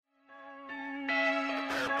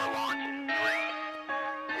for launch in 3,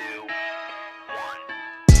 2, 1.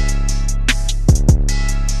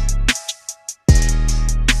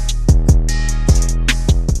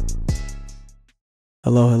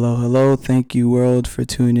 Hello, hello, hello. Thank you, world, for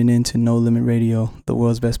tuning in to No Limit Radio, the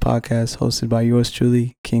world's best podcast, hosted by yours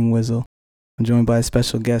truly, King Wizzle. I'm joined by a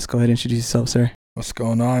special guest. Go ahead and introduce yourself, sir. What's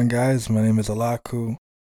going on, guys? My name is Alaku,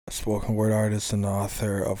 a spoken word artist and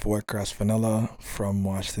author of Wetgrass Vanilla from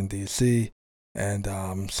Washington, D.C. And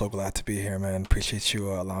I'm so glad to be here, man. Appreciate you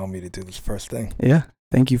allowing me to do this first thing. Yeah,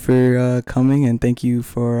 thank you for coming, and thank you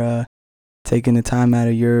for taking the time out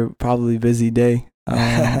of your probably busy day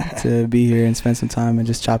to be here and spend some time and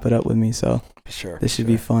just chop it up with me. So Sure. this should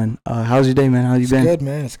be fun. How's your day, man? How you been?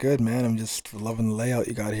 It's good, man. I'm just loving the layout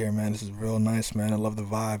you got here, man. This is real nice, man. I love the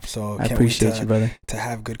vibe. So I appreciate you, brother. To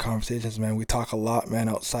have good conversations, man. We talk a lot, man,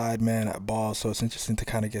 outside, man, at balls. So it's interesting to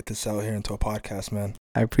kind of get this out here into a podcast, man.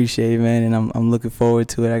 I appreciate it, man, and I'm looking forward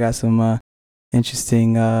to it. I got some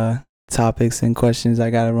interesting topics and questions I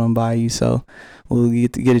gotta run by you, so we'll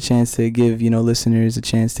get a chance to give listeners a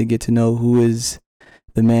chance to get to know who is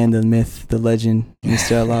the man, the myth, the legend,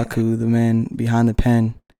 Mr. Alaku, the man behind the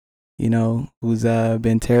pen, who's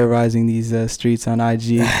been terrorizing these streets on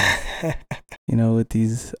IG, with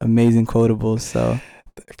these amazing quotables. So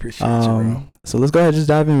appreciate you, bro. So let's go ahead and just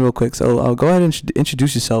dive in real quick. So go ahead and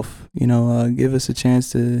introduce yourself. Give us a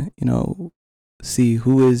chance to see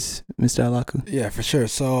who is Mr. Alaku. Yeah, for sure.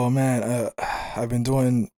 So, man, I've been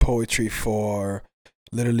doing poetry for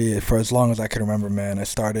literally for as long as I can remember, man. I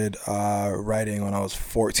started writing when I was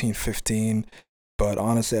 14, 15, but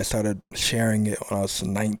honestly, I started sharing it when I was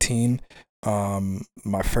 19.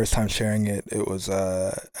 My first time sharing it was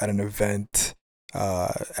at an event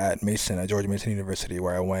at George Mason University,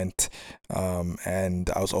 where I went, and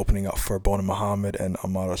I was opening up for Bona Muhammad and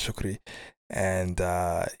Ammar al-Shukri. And,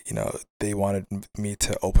 they wanted me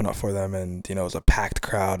to open up for them, and, it was a packed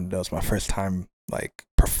crowd, and it was my first time,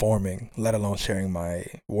 performing, let alone sharing my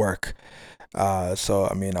work. So,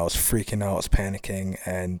 I was freaking out, I was panicking,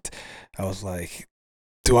 and I was like,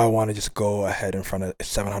 do I want to just go ahead in front of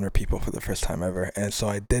 700 people for the first time ever? And so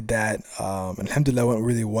I did that, and alhamdulillah, went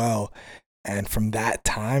really well. And from that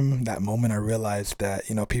moment, I realized that,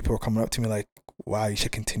 people were coming up to me like, wow, you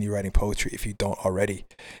should continue writing poetry if you don't already.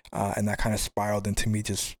 And that kind of spiraled into me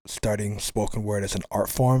just starting spoken word as an art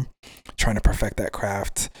form, trying to perfect that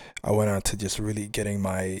craft. I went on to just really getting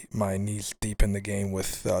my knees deep in the game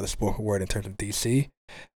with the spoken word in terms of DC.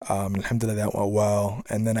 Alhamdulillah, that went well.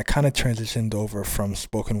 And then I kind of transitioned over from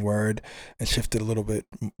spoken word and shifted a little bit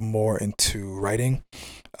more into writing,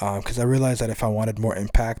 because I realized that if I wanted more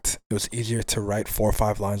impact, it was easier to write 4 or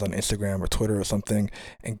 5 lines on Instagram or Twitter or something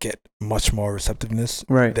and get much more receptiveness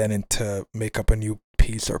than to make up a new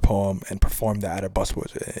piece or poem and perform that at a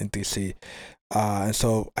busboard in DC. And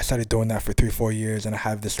so I started doing that for 3-4 years, and I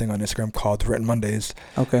have this thing on Instagram called Written Mondays.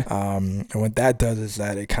 Okay. And what that does is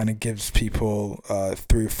that it kind of gives people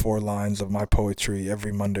 3 or 4 lines of my poetry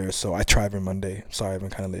every Monday or so. I try every Monday. Sorry, I've been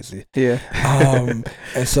kind of lazy. Yeah.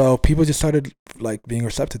 And so people just started being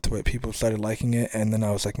receptive to it. People started liking it, and then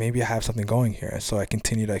I was like, maybe I have something going here. So I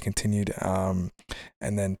continued.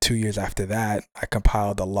 And then 2 years after that, I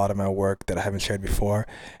compiled a lot of my work that I haven't shared before,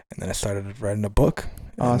 and then I started writing a book.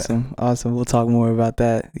 Awesome. We'll talk more about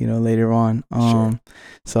that, later on. Sure.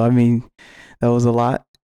 So, that was a lot.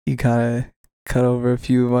 You kind of cut over a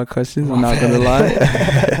few of my questions. I'm not going to lie.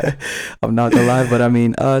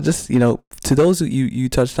 But just, to those who you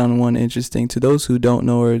touched on one interesting, to those who don't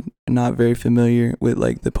know or are not very familiar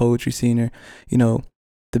with the poetry scene or,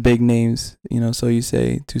 the big names, so you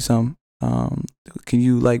say to some, can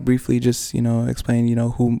you briefly just, explain,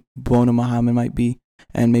 who Bona Muhammad might be?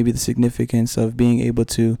 And maybe the significance of being able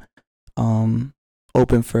to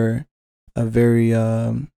open for a very,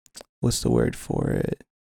 what's the word for it?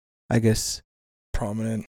 I guess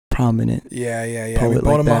prominent. Yeah. Bona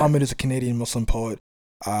Bona Muhammad is a Canadian Muslim poet.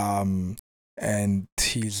 And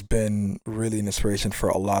he's been really an inspiration for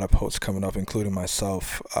a lot of poets coming up, including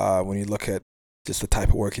myself. When you look at just the type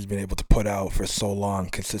of work he's been able to put out for so long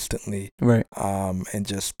consistently, right? And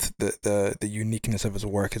just the uniqueness of his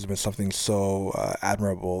work has been something so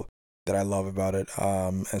admirable that I love about it.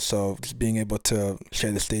 And so just being able to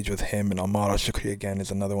share the stage with him and Ammar al-Shukri again is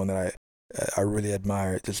another one that I really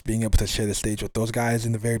admire. Just being able to share the stage with those guys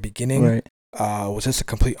in the very beginning was just a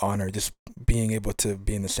complete honor. Just being able to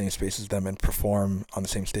be in the same space as them and perform on the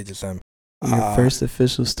same stage as them. Your first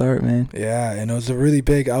official start, man. Yeah, and it was a really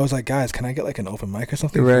big. I was like, guys, can I get an open mic or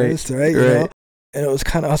something? Right, for this, right. And it was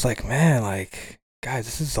kind of. I was like, man, guys,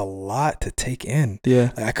 this is a lot to take in. Yeah,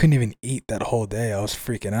 I couldn't even eat that whole day. I was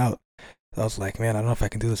freaking out. I was like, man, I don't know if I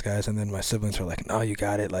can do this, guys. And then my siblings were like, no, you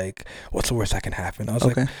got it. Like, what's the worst that can happen? I was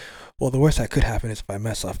Okay. like, well, the worst that could happen is if I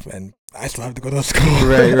mess up and I still have to go to school.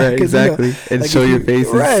 Right, 'Cause, exactly. And like, show if your you- face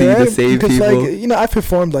and right, see the right? same Because, people. like, I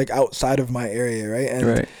performed like outside of my area, right? And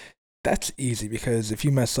Right. that's easy because if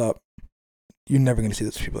you mess up, you're never gonna see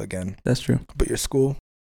those people again. That's true. But your school,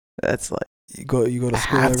 That's like, you go to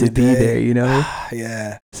school have every to be day. there, you know?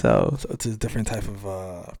 Yeah. So, So it's a different type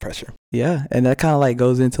of pressure. yeah. And that kind of like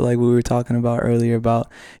goes into like what we were talking about earlier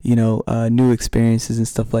about, new experiences and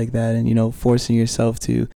stuff like that. And, forcing yourself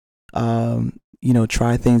to,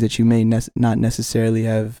 try things that you may not necessarily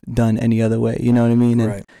have done any other way. You know what I mean? And,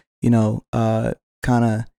 Right. kind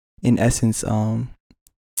of in essence,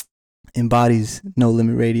 embodies No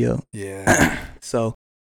Limit Radio. Yeah. So,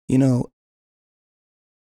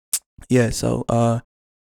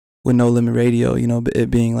 with No Limit Radio,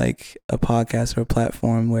 it being like a podcast or a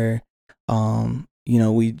platform where,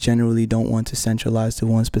 we generally don't want to centralize to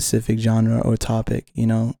one specific genre or topic,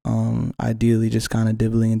 ideally just kind of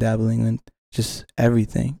dibbling and dabbling in just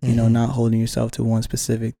everything, Mhm. not holding yourself to one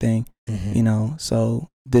specific thing, Mhm. so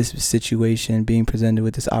this situation being presented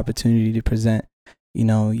with this opportunity to present,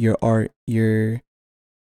 your art, your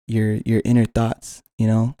inner thoughts,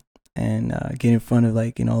 and get in front of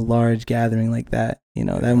like, a large gathering like that,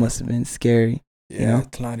 that must have been scary. Yeah,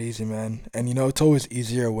 it's not easy, man. And it's always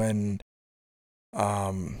easier when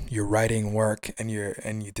you're writing work and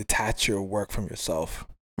you detach your work from yourself.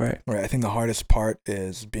 Right. Right. I think the hardest part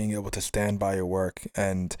is being able to stand by your work.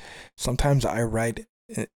 And sometimes I write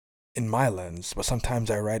in my lens, but sometimes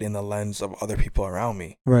I write in the lens of other people around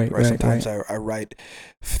me. Right. Sometimes I write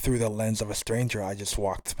through the lens of a stranger I just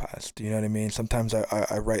walked past. You know what I mean? Sometimes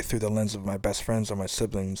I write through the lens of my best friends or my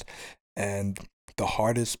siblings. And the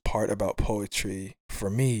hardest part about poetry for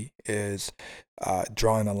me is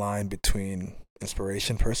drawing a line between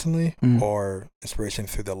inspiration personally or inspiration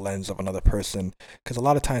through the lens of another person. Because a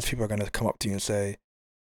lot of times people are going to come up to you and say,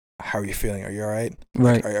 how are you feeling? Are you all right?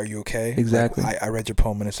 Right. Like, are you okay? Exactly. Like, I read your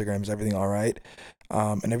poem on Instagram. Is everything all right?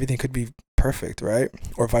 And everything could be perfect, right?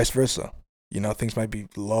 Or vice versa. Things might be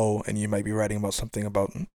low and you might be writing about something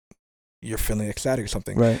about you're feeling ecstatic or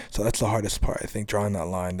something. Right. So that's the hardest part, I think, drawing that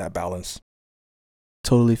line, that balance.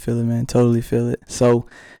 Totally feel it, man. Totally feel it. So,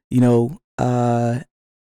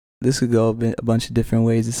 this could go a bunch of different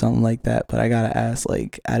ways or something like that, but I gotta ask,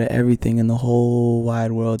 like, out of everything in the whole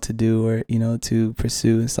wide world to do or, to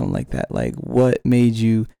pursue and something like that, like, what made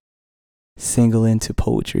you single into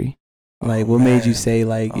poetry? Like, what made you say,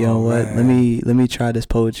 like, you know what, let me try this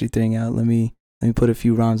poetry thing out. Let me put a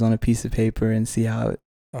few rhymes on a piece of paper and see how it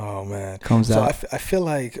comes out. I feel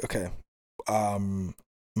like, okay,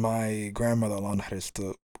 my grandmother, Allah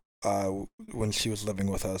Harista, when she was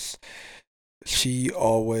living with us, she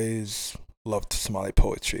always loved Somali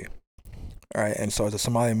poetry. All right. And so as a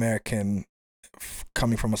Somali American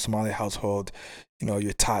coming from a Somali household,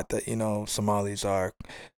 you're taught that, Somalis are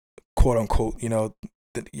quote unquote,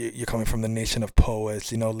 that you're coming from the nation of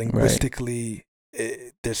poets, linguistically,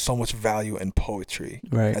 there's so much value in poetry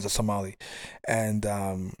as a Somali.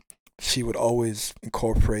 And she would always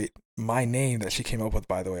incorporate my name that she came up with,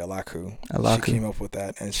 by the way, Alaku. She came up with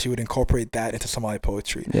that, and she would incorporate that into Somali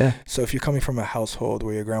poetry. Yeah. So if you're coming from a household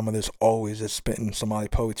where your grandmother's always just spitting Somali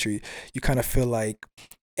poetry, you kind of feel like,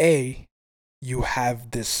 you have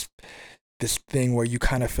this thing where you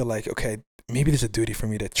kind of feel like, okay, maybe there's a duty for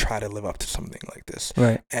me to try to live up to something like this.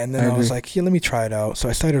 Right. And then I was like, yeah, let me try it out. So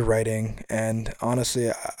I started writing, and honestly,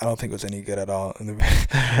 I don't think it was any good at all. It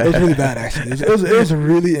was really bad, actually. It was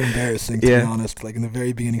really embarrassing, to be honest, like in the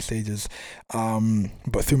very beginning stages.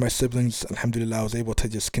 But through my siblings, alhamdulillah, I was able to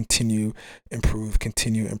just continue, improve,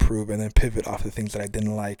 and then pivot off the things that I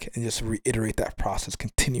didn't like and just reiterate that process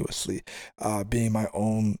continuously. Being my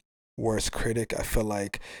own worst critic, I feel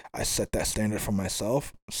like I set that standard for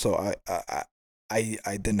myself, so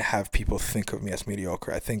I didn't have people think of me as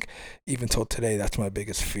mediocre. I think even till today, that's my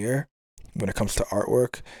biggest fear when it comes to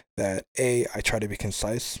artwork, that I try to be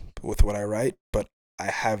concise with what I write, but I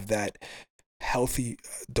have that healthy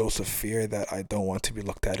dose of fear that I don't want to be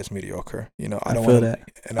looked at as mediocre. I don't feel that.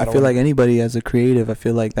 And I feel like anybody as a creative, I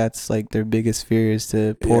feel like that's like their biggest fear is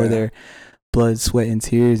to pour their blood, sweat, and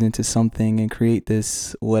tears into something and create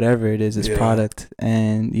this, whatever it is, this product,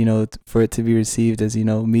 and for it to be received as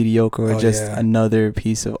mediocre or just another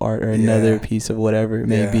piece of art or another piece of whatever it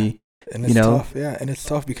may be. And it's tough, and it's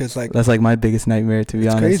tough because like that's like my biggest nightmare, to be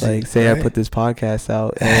honest. Crazy, like, say I put this podcast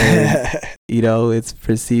out and it's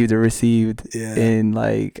perceived or received in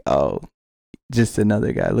like, oh, just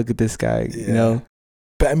another guy. Look at this guy,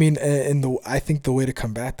 But I mean, I think the way to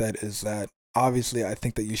combat that is that obviously I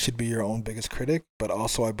think that you should be your own biggest critic, but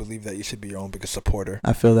also I believe that you should be your own biggest supporter.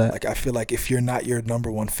 I feel that. Like I feel like if you're not your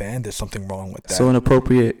number one fan, there's something wrong with that. So an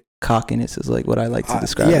appropriate cockiness is like what I like to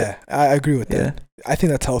describe yeah, it. I agree with that. Yeah. I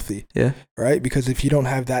think that's healthy. Yeah. Right? Because if you don't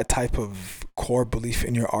have that type of core belief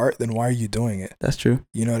in your art, then why are you doing it? That's true.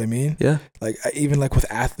 You know what I mean? Yeah. Like even like with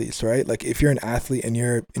athletes, right? Like if you're an athlete and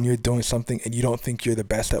you're doing something and you don't think you're the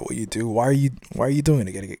best at what you do, why are you doing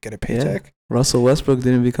it? Get a paycheck? Russell Westbrook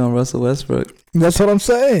didn't become Russell Westbrook. That's what I'm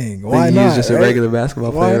saying. Why He not? was just a right? regular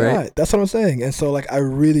basketball Why player, not? right? That's what I'm saying. And so like I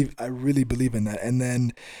really believe in that. And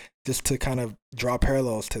then just to kind of draw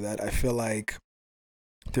parallels to that, I feel like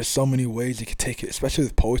there's so many ways you could take it, especially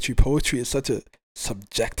with poetry. Poetry is such a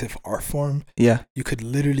subjective art form. Yeah. You could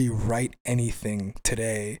literally write anything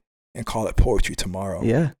today and call it poetry tomorrow.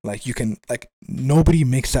 Yeah. Like you can, like nobody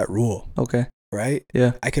makes that rule, Okay. right?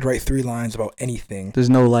 Yeah. I could write 3 lines about anything. There's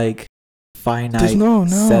no like finite There's no,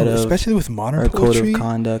 set of especially with modern or code poetry. of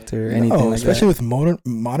conduct or anything like especially that. with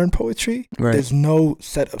modern poetry. Right. There's no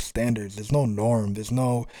set of standards. There's no norm. There's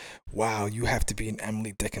no, wow, you have to be an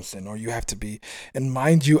Emily Dickinson or you have to be. And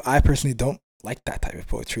mind you, I personally don't like that type of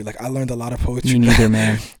poetry. Like I learned a lot of poetry. Me neither,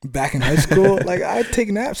 man. Back in high school. Like I'd take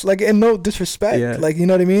naps. Like, and no disrespect. Yeah. Like, you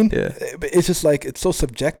know what I mean? Yeah. But it's just like, it's so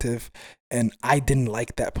subjective. And I didn't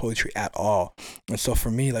like that poetry at all. And so for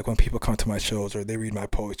me, like when people come to my shows or they read my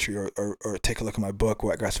poetry or take a look at my book,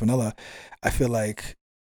 Wet Grass Vanilla, I feel like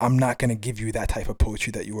I'm not going to give you that type of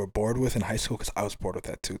poetry that you were bored with in high school, because I was bored with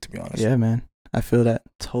that too, to be honest. Yeah, man. I feel that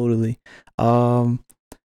totally.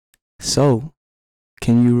 So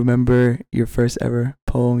can you remember your first ever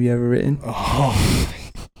poem you ever written? Oh.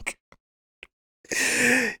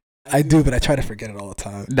 I do, but I try to forget it all the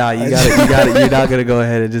time. Nah, you got it. You're not gonna go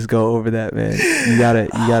ahead and just go over that, man. You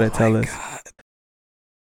gotta tell us. God.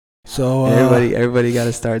 So Everybody got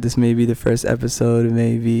to start. This may be the first episode.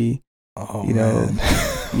 Maybe you know,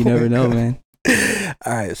 you never know, man.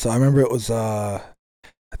 All right, so I remember it was I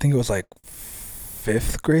think it was like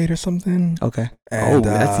 5th grade or something. Okay. And,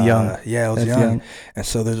 that's young. Yeah, it was That's young. And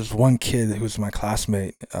so there's this one kid who was my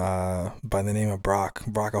classmate by the name of Brock.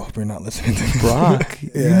 Brock, I hope you're not listening to this. Brock.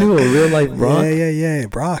 Yeah. You knew a real life Brock. Yeah.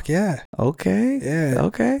 Brock, yeah. Okay. Yeah.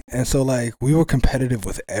 Okay. And so like we were competitive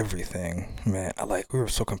with everything, man. We were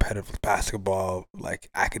so competitive with basketball, like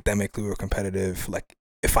academically we were competitive. Like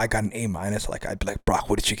if I got an A-, like I'd be like,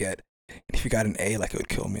 Brock, what did you get? And if you got an A, like it would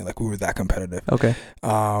kill me. Like we were that competitive. Okay.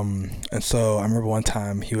 And so I remember one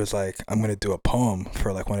time he was like, I'm gonna do a poem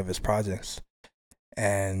for like one of his projects.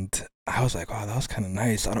 And I was like, wow, that was kind of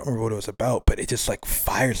nice. I don't remember what it was about, but it just like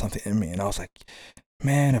fired something in me. And I was like,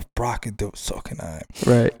 man, if Brock could do it, so can I.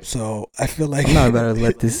 Right. So I feel like I'm not about to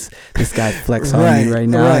let this guy flex on me right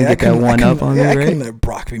now and get that one up on me, I right? couldn't let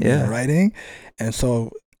Brock be me in writing. And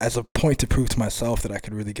so as a point to prove to myself that I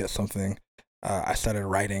could really get something, I started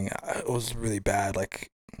writing. It was really bad.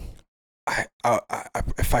 Like I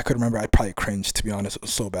if I could remember, I'd probably cringe, to be honest. It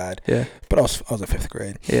was so bad. Yeah. But I was in 5th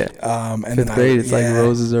grade. Yeah. And 5th grade, it's like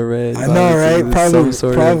roses are red. I know, right?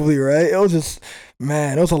 Probably, of... right? It was just,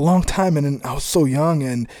 man, it was a long time, and I was so young.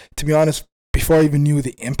 And to be honest, before I even knew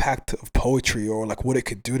the impact of poetry or like what it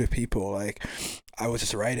could do to people, like I was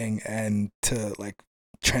just writing, and to like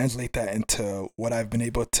translate that into what I've been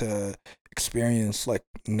able to experience, like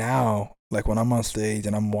now, like when I'm on stage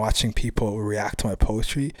and I'm watching people react to my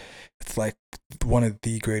poetry, it's like one of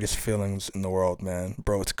the greatest feelings in the world, man.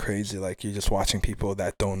 Bro, it's crazy. Like you're just watching people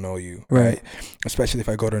that don't know you, right? Especially if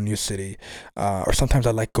I go to a new city, or sometimes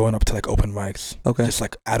I like going up to like open mics, just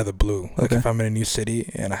like out of the blue. Like if I'm in a new city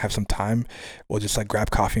and I have some time, we'll just like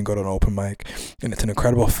grab coffee and go to an open mic, and it's an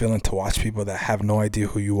incredible feeling to watch people that have no idea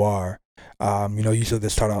who you are. Usually they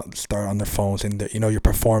start on their phones, and you're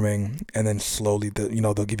performing, and then slowly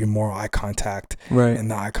they'll give you more eye contact, right? And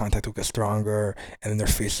the eye contact will get stronger, and then their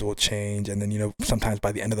faces will change, and then sometimes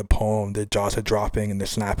by the end of the poem, their jaws are dropping and they're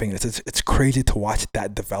snapping. It's crazy to watch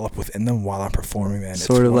that develop within them while I'm performing, man.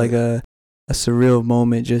 Sort of like a surreal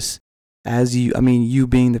moment, just as you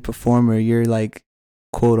being the performer, you're like,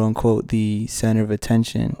 quote unquote, the center of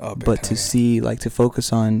attention, but to see, like, to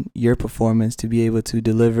focus on your performance, to be able to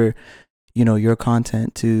deliver your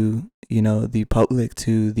content to the public,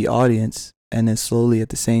 to the audience, and then slowly at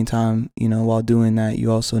the same time, while doing that, you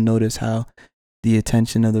also notice how the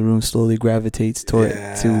attention of the room slowly gravitates toward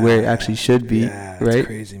to where it actually should be. Right? It's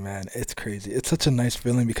crazy, man. It's crazy. It's such a nice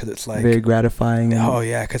feeling, because it's like very gratifying.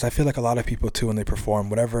 Because I feel like a lot of people too, when they perform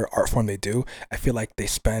whatever art form they do, I feel like they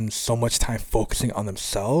spend so much time focusing on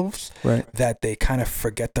themselves, right, that they kind of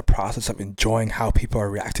forget the process of enjoying how people are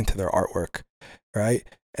reacting to their artwork, right?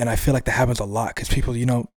 And I feel like that happens a lot, because people,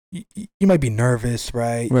 you might be nervous,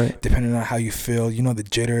 right? Right. Depending on how you feel, you know, the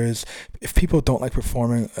jitters. If people don't like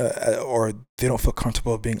performing or they don't feel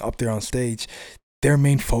comfortable being up there on stage, their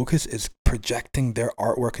main focus is projecting their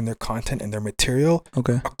artwork and their content and their material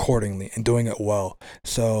Okay. accordingly and doing it well.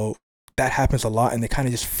 So that happens a lot, and they kind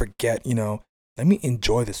of just forget, you know, let me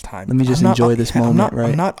enjoy this time. Let me just I'm not enjoy on- this yeah, moment, right?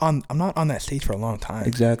 I'm not on that stage for a long time.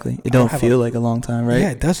 Exactly. It I don't don't have feel like a long time, right?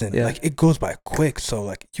 Yeah, it doesn't. Yeah. Like, it goes by quick. So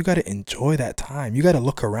like, you got to enjoy that time. You got to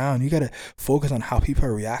look around. You got to focus on how people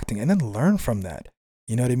are reacting and then learn from that.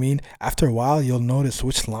 You know what I mean? After a while, you'll notice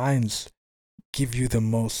which lines give you the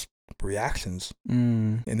most reactions,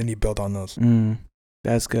 Mm. and then you build on those.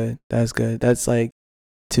 That's good. That's good. That's like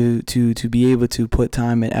to be able to put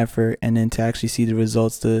time and effort, and then to actually see the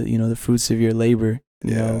results, the fruits of your labor,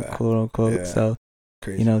 Yeah. quote unquote. Yeah. So,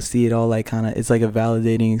 Crazy. see it all like kind of, it's like a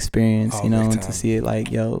validating experience, Oh, big and to time. see it like,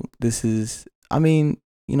 yo, this is, I mean,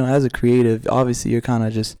 as a creative, obviously you're kind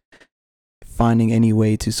of just finding any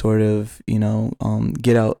way to sort of,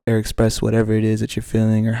 get out or express whatever it is that you're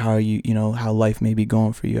feeling, or how how life may be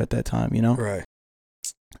going for you at that time, Right.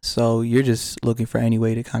 So you're just looking for any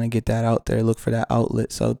way to kind of get that out there, look for that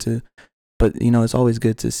outlet. But it's always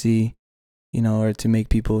good to see, or to make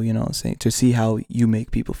people, to see how you make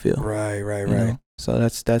people feel. Right. you know? So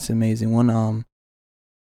that's amazing.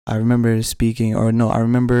 I remember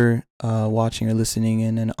watching or listening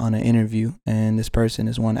in on an interview, and this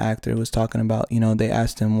one actor was talking about, they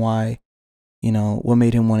asked him why, what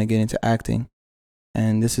made him want to get into acting.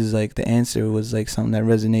 And this is like, the answer was like something that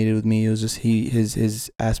resonated with me. It was just his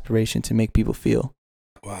aspiration to make people feel,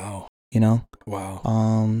 Wow.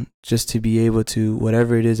 Wow. Just to be able to,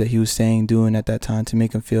 whatever it is that he was saying, doing at that time, to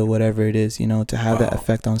make him feel whatever it is, to have that Wow.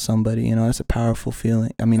 effect on somebody, that's a powerful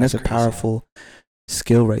feeling. I mean, that's a That's crazy. powerful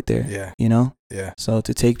skill right there. Yeah. Yeah. So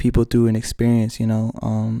to take people through an experience,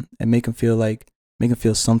 and make them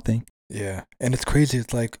feel something. Yeah. And it's crazy.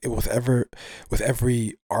 It's like, with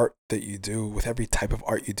every art that you do, with every type of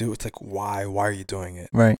art you do, it's like, why are you doing it?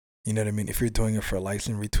 Right. You know what I mean? If you're doing it for likes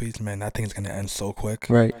and retweets, man, that thing's going to end so quick.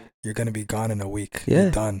 Right. You're going to be gone in a week. Yeah.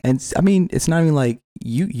 You're done. And I mean, it's not even like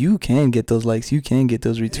you can get those likes, you can get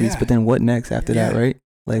those retweets, Yeah. but then what next after that, Yeah. right?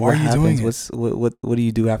 Like, Why what are you happens? doing it? What do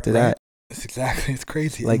you do after Right. that? It's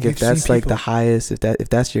crazy. Like, And if we've that's seen like the people- highest, if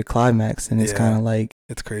that's your climax, then it's Yeah. kind of like,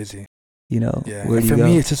 It's crazy. yeah. Yeah. Where And do you for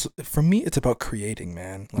go? me, it's about creating,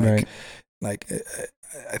 man. Right. Like,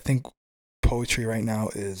 I think poetry right now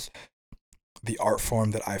is the art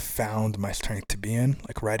form that I've found my strength to be in,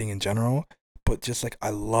 like writing in general. But just like,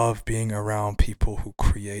 I love being around people who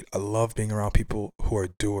create. I love being around people who are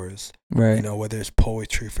doers. Right. You know, whether it's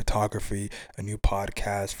poetry, photography, a new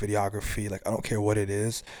podcast, videography, like, I don't care what it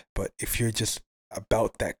is. But if you're just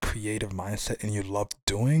about that creative mindset and you love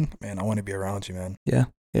doing, man, I want to be around you, man. Yeah,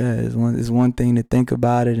 it's one thing to think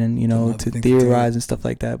about it, and another to thing to do it. theorize and stuff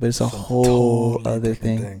like that, but it's a It's a whole totally other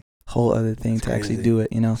different thing. To actually crazy. do it,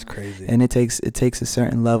 It's crazy. And it takes a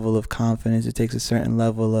certain level of confidence. It takes a certain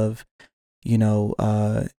level of,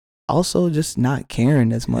 also just not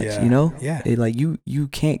caring as much. Yeah. Yeah. It, like, you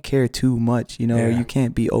can't care too much. Or Yeah. you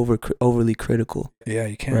can't be overly critical, Yeah,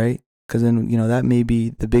 you can. right? Because then that may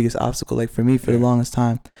be the biggest obstacle. Like, for me, for the Yeah. longest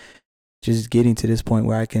time, just getting to this point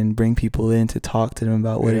where I can bring people in to talk to them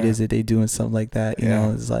about what it Yeah. is that they do and stuff like that.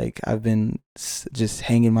 Yeah. It's like, I've been just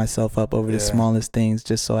hanging myself up over the Yeah. smallest things,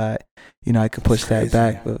 just so I could push It's that crazy.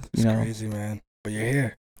 back. But It's crazy, man. But you're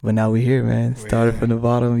here. but now we're here, man. We're Started here. from the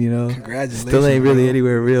bottom, Congratulations. Still ain't really bro.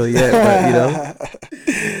 anywhere real yet, but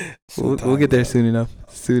we'll Sometime, get there man.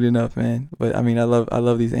 soon enough, man. But I mean, I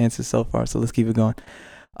love these answers so far, so let's keep it going.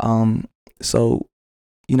 So,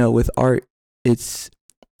 with art, it's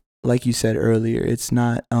like you said earlier, it's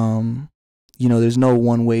not, there's no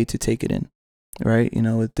one way to take it in, right?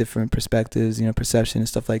 With different perspectives, perception and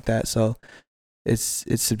stuff like that. So it's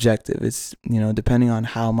subjective. It's, depending on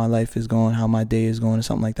how my life is going, how my day is going, or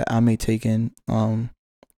something like that, I may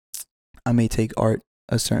take art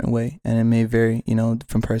a certain way, and it may vary,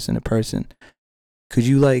 from person to person. Could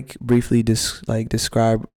you like briefly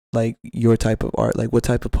describe like your type of art? Like, what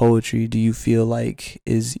type of poetry do you feel like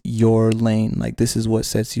is your lane? Like, this is what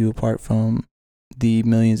sets you apart from the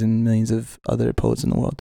millions and millions of other poets in the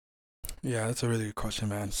world. Yeah, that's a really good question,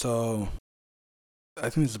 man. So I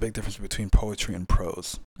think there's a big difference between poetry and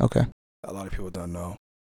prose. Okay. A lot of people don't know.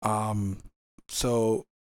 So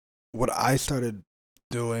what I started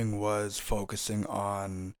doing was focusing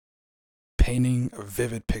on painting a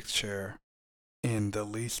vivid picture in the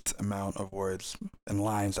least amount of words and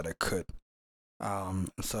lines that I could.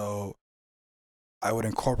 So I would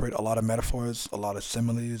incorporate a lot of metaphors, a lot of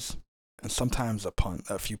similes, and sometimes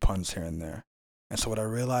a few puns here and there. And so what I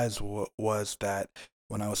realized was that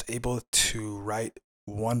when I was able to write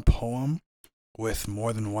one poem with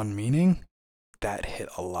more than one meaning, that hit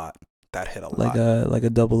a lot. That hit a Like lot. a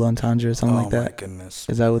double entendre or something like Oh my that. goodness.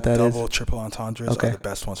 Is that what that is? Double, triple entendres Okay. are the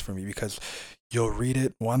best ones for me because you'll read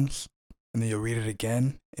it once and then you'll read it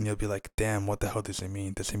again and you'll be like, damn, what the hell does it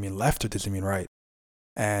mean? Does it mean left or does it mean right?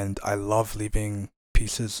 And I love leaving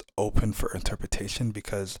pieces open for interpretation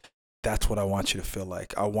because that's what I want you to feel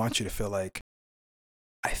like. I want you to feel like,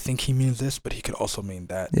 I think he means this, but he could also mean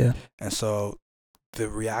that. Yeah. And so the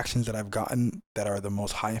reactions that I've gotten that are the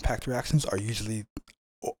most high impact reactions are usually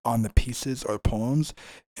on the pieces or poems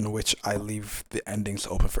in which I leave the endings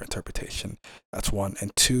open for interpretation. That's one.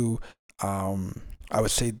 And two, I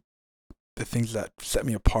would say the things that set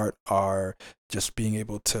me apart are just being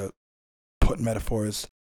able to put metaphors,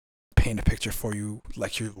 paint a picture for you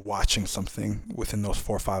like you're watching something within those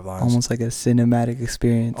 4 or 5 lines. Almost like a cinematic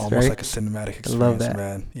experience, Almost right? like a cinematic experience, I love that.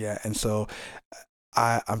 man. Yeah, and so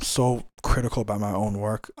I'm so critical about my own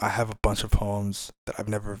work. I have a bunch of poems that I've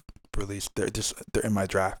never released. They're in my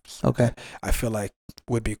drafts. Okay. I feel like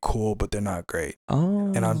would be cool, but they're not great.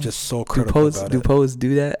 Oh. And I'm just so critical about Do it. poets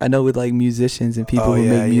do that? I know with like musicians and people who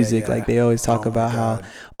make music, like they always talk about how,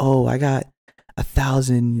 I got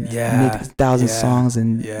 1,000 songs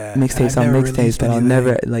and mixtapes on mixtapes, but I'll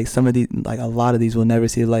never, like some of these, like a lot of these will never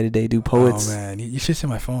see the light of day. Do poets? Oh man, you should see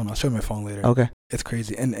my phone. I'll show you my phone later. Okay. It's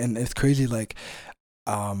crazy, and it's crazy. Like,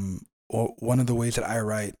 one of the ways that I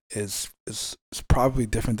write is probably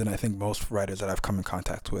different than I think most writers that I've come in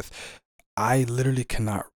contact with. I literally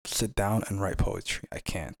cannot sit down and write poetry. I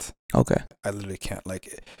can't. Okay. I literally can't.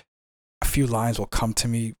 Like, a few lines will come to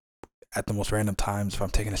me at the most random times. If I'm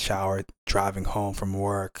taking a shower, driving home from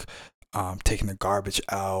work, taking the garbage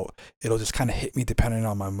out, it'll just kind of hit me depending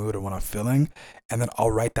on my mood or what I'm feeling, and then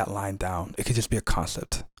I'll write that line down. It could just be a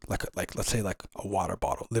concept, like let's say like a water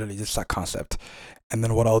bottle, literally just that concept. And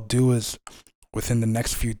then what I'll do is within the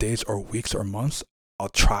next few days or weeks or months, I'll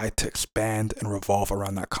try to expand and revolve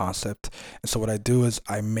around that concept. And so what I do is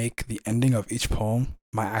I make the ending of each poem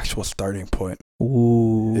my actual starting point.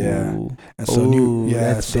 Ooh. Yeah. And so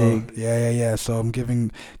that's big. Yeah. So I'm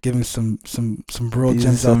giving some real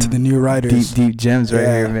gems out to the new writers. Deep gems right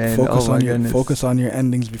here, man. Focus on your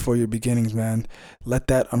endings before your beginnings, man. Let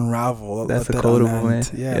that unravel. That's a quotable, man.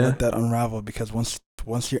 Yeah, let that unravel, because once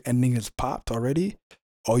your ending is popped already,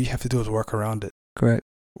 all you have to do is work around it. Correct.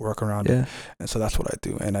 Work around it. And so that's what I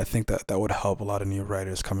do. And I think that would help a lot of new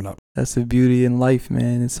writers coming up. That's the beauty in life,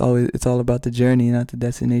 man. It's all about the journey, not the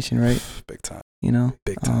destination, right? Big time. You know?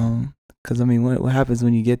 Big time. Because, I mean, what happens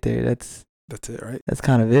when you get there? That's it, right? That's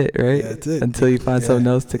kind of it, right? Yeah, that's it. Until you find something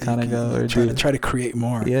else to kind of go or do. Try to create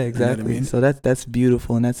more. Yeah, exactly. You know what I mean? So that's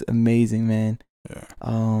beautiful and that's amazing, man.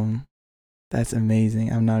 Yeah. That's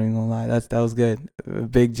amazing. I'm not even gonna lie. That was good. A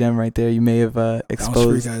big gem right there. You may have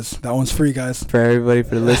exposed. That one's free, guys. For everybody,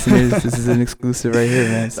 for the listeners, this is an exclusive right here,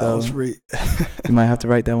 man. So that was free. You might have to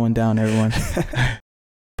write that one down, everyone.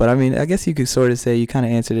 But I mean, I guess you could sort of say you kind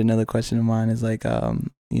of answered another question of mine. Is like,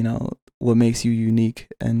 you know, what makes you unique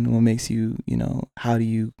and what makes you, you know, how do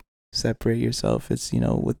you separate yourself? It's, you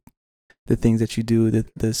know, with the things that you do,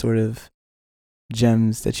 the sort of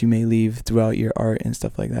gems that you may leave throughout your art and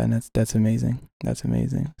stuff like that, and that's amazing. That's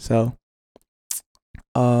amazing. So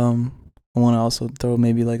I want to also throw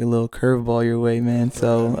maybe like a little curveball your way, man.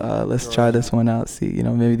 So let's try this one out. See, you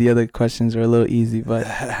know, maybe the other questions are a little easy, but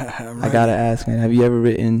I gotta ask, man, have you ever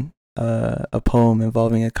written a poem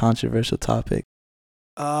involving a controversial topic?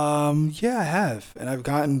 Yeah, I have, and I've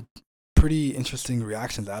gotten pretty interesting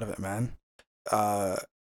reactions out of it, man.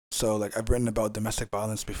 So like I've written about domestic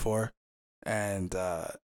violence before, and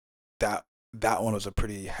that one was a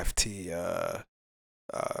pretty hefty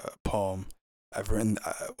poem. I've written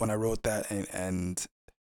when I wrote that and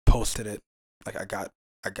posted it, like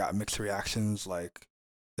I got mixed reactions, like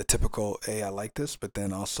the typical I like this, but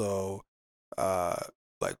then also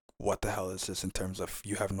like what the hell is this in terms of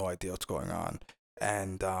you have no idea what's going on.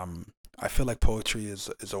 And I feel like poetry is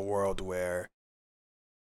a world where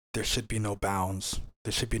there should be no bounds.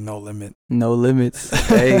 There should be no limit. No limits.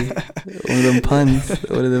 Hey, one of them puns,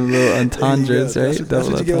 one of them little entendres, right? That's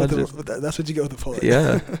what you get with the poet.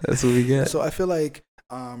 Yeah, that's what we get. So I feel like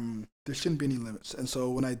there shouldn't be any limits. And so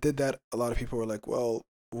when I did that, a lot of people were like, well,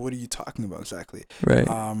 what are you talking about exactly? Right.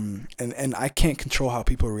 And I can't control how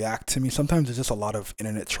people react to me. Sometimes there's just a lot of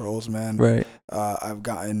internet trolls, man. Right. I've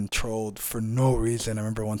gotten trolled for no reason. I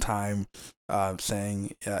remember one time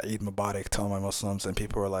saying Eid Mubarak, telling my Muslims, and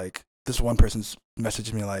people were like, this one person's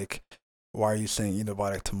messaged me like, why are you saying Eid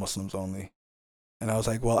Mubarak to Muslims only? And I was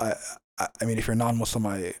like, well, I mean, if you're non-Muslim,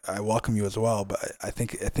 I welcome you as well, but I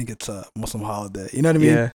think it's a Muslim holiday. You know what I mean?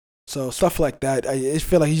 Yeah. So stuff like that, I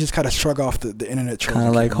feel like you just kind of shrug off the internet trolls. Kind of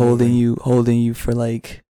and like keep it moving. holding you for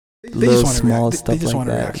like They little just want small They stuff just like want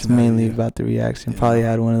a that. reaction It's out of mainly you. about the reaction. Yeah. Probably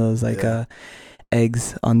had one of those like Yeah.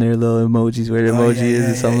 eggs on their little emojis where the Oh, emoji yeah, is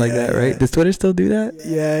yeah, or something yeah, like that, yeah, right? yeah. Does Twitter still do that?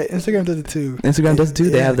 Yeah, Instagram does it too. Instagram does too.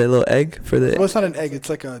 They Yeah. have that little egg for the Well, it's not an egg. It's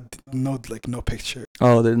like a no picture.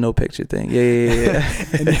 oh, the no picture thing. Yeah.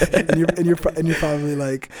 and you're probably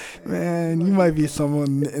like, man, you might be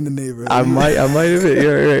someone in the neighborhood. I might have been.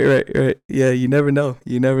 You're right. Yeah, you never know.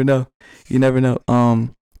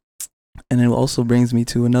 And it also brings me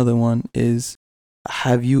to another one is,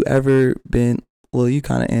 have you ever been, well, you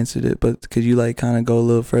kind of answered it, but could you like kind of go a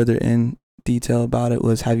little further in detail about it?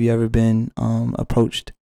 Was, have you ever been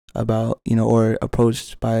approached about, or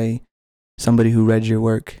approached by somebody who read your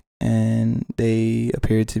work and they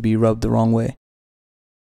appeared to be rubbed the wrong way?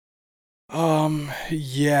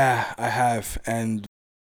 Yeah, I have, and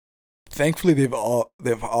thankfully they've all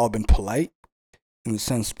been polite in the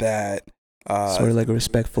sense that Sort of like a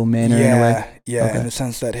respectful manner yeah, in a way? yeah, Okay. in the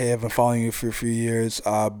sense that, hey, I've been following you for a few years,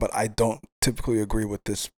 but I don't typically agree with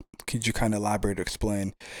this. Could you kind of elaborate or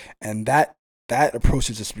explain? And that approach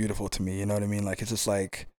is just beautiful to me. You know what I mean? Like, it's just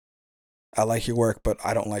like, I like your work, but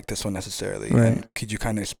I don't like this one necessarily. Right. And could you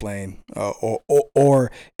kind of explain,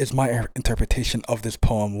 or is my interpretation of this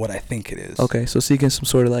poem what I think it is? Okay, so seeking some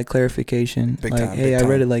sort of like clarification, Big like, time, hey, big I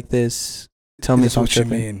read time. it like this. Tell me This if I'm is what you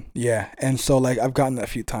tripping. mean. Yeah. And so like I've gotten that a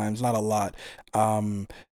few times, not a lot.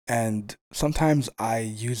 And sometimes I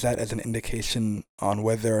use that as an indication on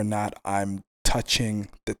whether or not I'm touching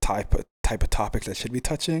the type of topics I should be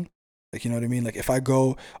touching. Like, you know what I mean? Like, if I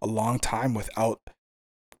go a long time without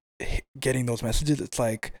getting those messages, it's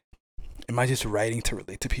like, am I just writing to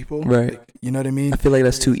relate to people? Right. Like, you know what I mean? I feel like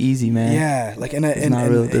that's too easy, man. Yeah. Like, There's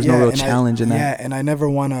no real challenge in that. Yeah, and I never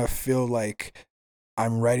want to feel like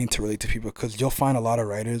I'm writing to relate to people, because you'll find a lot of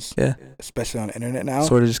writers, Yeah. especially on the internet now,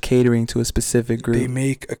 Sort of just catering to a specific they group.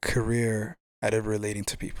 make a career out of relating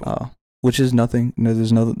to people. Oh, which is nothing.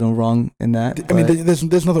 There's no wrong in that. I mean, but there's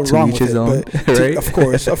nothing to wrong each with his it, own, but right? of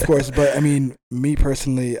course. But I mean, me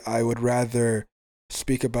personally, I would rather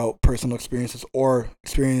speak about personal experiences or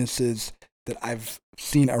experiences that I've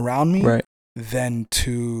seen around me Right. than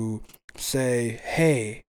to say,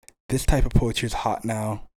 hey, this type of poetry is hot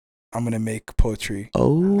now. I'm gonna make poetry.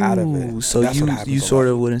 Oh, out of it. so That's what happens you a sort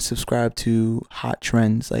lot. of wouldn't subscribe to hot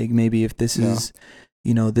trends. Like maybe if this No. is,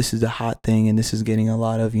 this is the hot thing and this is getting a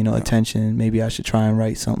lot of, No. attention. Maybe I should try and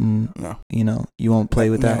write something. No. You won't play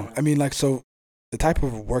with No. that, I mean, like, so the type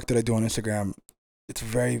of work that I do on Instagram, it's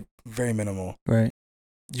very, very minimal. right?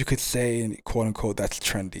 You could say, quote unquote, that's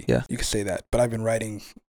trendy. Yeah. You could say that. But I've been writing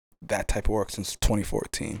that type of work since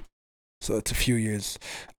 2014. So it's a few years.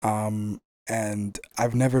 And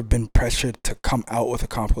I've never been pressured to come out with a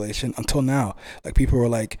compilation until now. Like, people were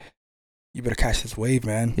like, you better catch this wave,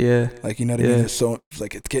 man. Yeah. Like, you know what I Yeah. mean? So,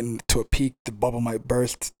 like, it's getting to a peak. The bubble might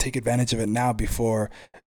burst. Take advantage of it now before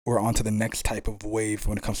we're on to the next type of wave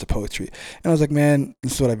when it comes to poetry. And I was like, man,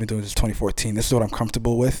 this is what I've been doing since 2014. This is what I'm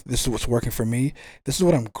comfortable with. This is what's working for me. This is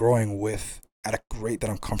what I'm growing with at a rate that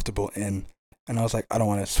I'm comfortable in. And I was like, I don't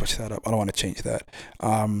want to switch that up. I don't want to change that.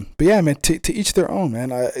 But yeah, man, to each their own, man.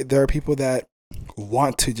 There are people that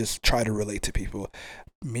want to just try to relate to people.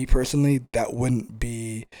 Me personally, that wouldn't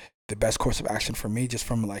be the best course of action for me, just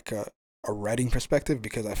from like a writing perspective,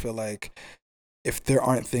 because I feel like if there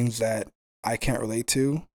aren't things that I can't relate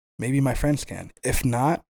to, maybe my friends can. If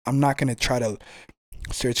not, I'm not going to try to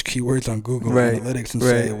search keywords on Google Right, Analytics and right.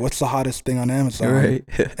 say, what's the hottest thing on Amazon? Right.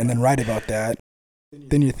 And then write about that.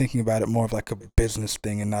 Then you're thinking about it more of like a business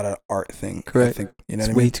thing and not an art thing. I Correct. think, you know It's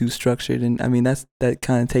what I way mean? too structured, and I mean that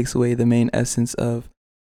kind of takes away the main essence of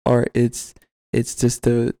art. It's just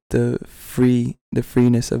the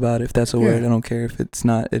freeness about it, if that's a word. Yeah. I don't care if it's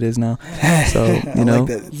not. It is now. So, I you know, like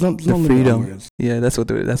that. There's no the limit on freedom. words. Yeah, that's what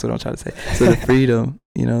I'm trying to say. So the freedom,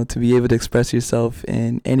 to be able to express yourself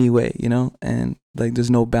in any way, and like there's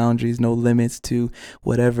no boundaries, no limits to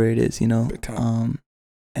whatever it is, Big time.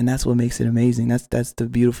 and that's what makes it amazing. That's the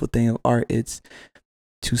beautiful thing of art. It's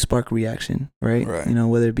to spark reaction, right? Right.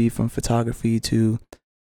 Whether it be from photography to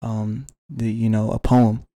a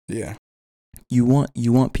poem. Yeah. You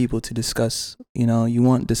want people to discuss, you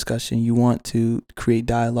want discussion, you want to create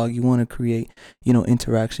dialogue, you want to create,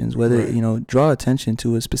 interactions, whether, Right. draw attention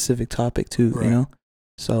to a specific topic too, Right.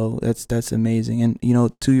 So that's amazing. And,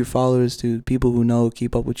 to your followers, to people who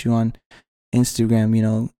keep up with you on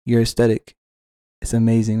Instagram, your aesthetic, it's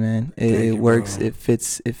amazing, man. Thank It you, works. bro. It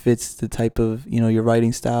fits the type of, your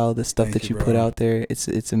writing style, the stuff Thank that you, you put bro. out there.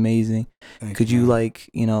 It's amazing. Thank Could you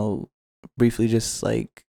man. briefly just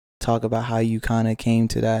talk about how you kind of came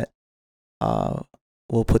to that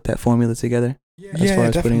we'll put that formula together as far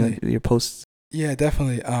as definitely. putting your posts. Yeah,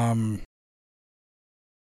 definitely.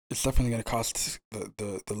 It's definitely going to cost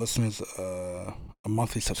the listeners a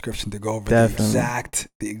monthly subscription to go over Definitely.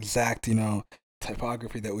 the exact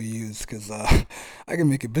typography that we use, because I can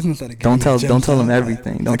make a business out of Don't giving tell them gems out.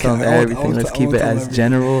 everything. Don't Okay, tell them I won't- I everything. won't Let's tell- I keep won't it tell them as everything.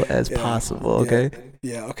 general as Yeah, possible. yeah. Okay.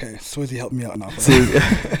 Yeah, okay. Swizzy, help me out now.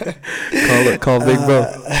 Call Big Bro.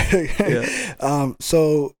 Yeah.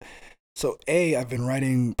 So I've been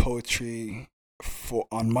writing poetry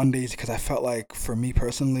on Mondays, because I felt like, for me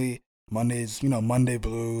personally, Mondays, Monday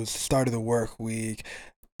blues, start of the work week,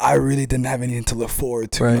 I really didn't have anything to look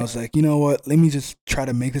forward to. Right. And I was like, you know what? Let me just try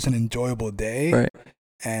to make this an enjoyable day, Right.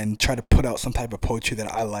 and try to put out some type of poetry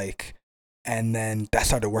that I like. And then that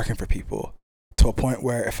started working for people, to a point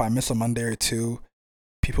where if I miss a Monday or two,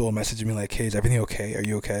 people will message me like, hey, is everything okay? Are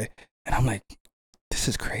you okay? And I'm like, this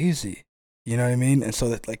is crazy. You know what I mean? And so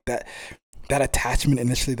that attachment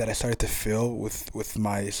initially that I started to feel with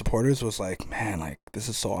my supporters was like, man, like, this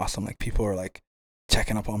is so awesome. Like, people are like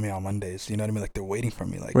checking up on me on Mondays. You know what I mean? Like, they're waiting for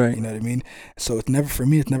me. Like, Right. you know what I mean? So it's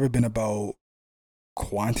never been about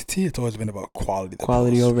quantity. It's always been about quality.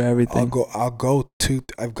 Quality over everything. I've gone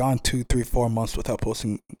 2, 3, 4 months without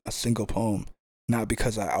posting a single poem. Not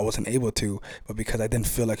because I wasn't able to, but because I didn't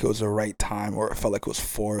feel like it was the right time, or it felt like it was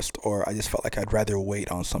forced, or I just felt like I'd rather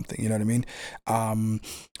wait on something. You know what I mean?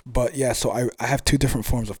 But yeah, so I have 2 different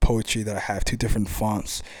forms of poetry that I have, 2 different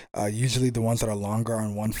fonts. Usually the ones that are longer are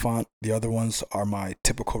in one font. The other ones are my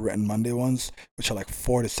typical Written Monday ones, which are like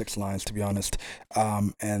 4 to 6 lines, to be honest.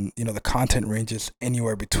 And the content ranges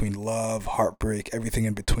anywhere between love, heartbreak, everything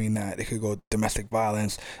in between that. It could go domestic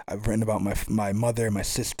violence. I've written about my mother, my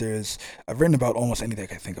sisters. I've written about almost anything I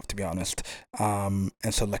can think of, to be honest. And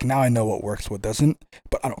so, like, now I know what works, what doesn't,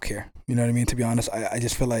 but I don't care. You know what I mean? To be honest, I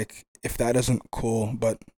just feel like if that isn't cool,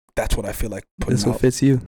 but that's what I feel like putting This out. what fits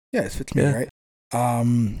you. Yeah, it fits me, Yeah. right?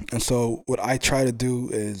 And so what I try to do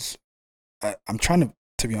is I'm trying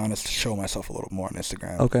to be honest, show myself a little more on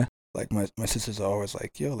Instagram. Okay. Like, my sisters are always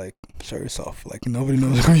like, yo, like, show yourself. Like, nobody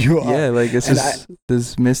knows who you are. Yeah, like it's And just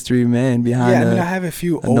this mystery man behind Yeah, I mean, I have a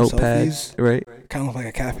few a old notepad, selfies, right? kind of like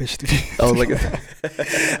a catfish. Oh, like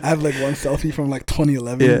I have like one selfie from like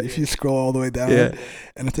 2011. Yeah. If you scroll all the way down, Yeah.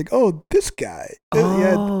 and it's like, oh, this guy.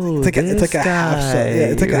 Oh, it's like a half.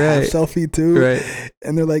 It's like a half selfie too. Right.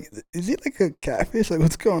 And they're like, is he like a catfish? Like,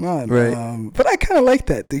 what's going on? Right. But I kind of like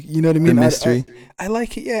that. You know what I mean? The mystery. I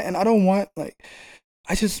like it. Yeah, and I don't want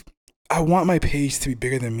I want my page to be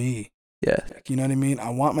bigger than me. Yeah. Like, you know what I mean? I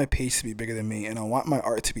want my page to be bigger than me, and I want my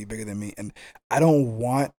art to be bigger than me. And I don't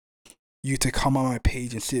want you to come on my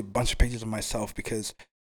page and see a bunch of pages of myself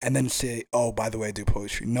and then say, oh, by the way, I do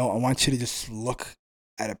poetry. No, I want you to just look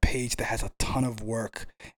at a page that has a ton of work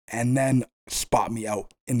and then spot me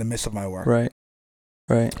out in the midst of my work. Right.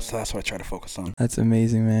 So that's what I try to focus on. That's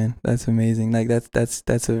amazing, man. That's amazing. Like that's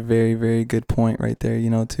a very, very good point right there,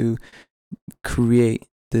 to create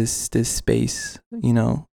this space,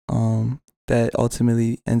 that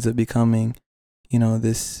ultimately ends up becoming,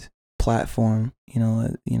 this platform,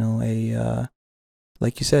 a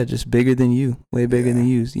like you said, just bigger than you, way bigger than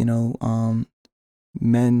you.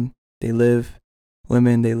 Men, they live,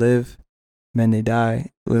 women, they live, men, they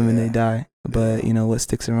die, women, they die. But what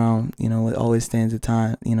sticks around, what always stands the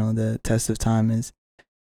time, the test of time is,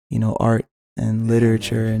 art and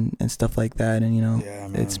literature and stuff like that. And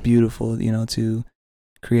it's beautiful, to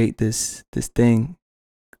create this thing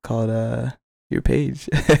called your page.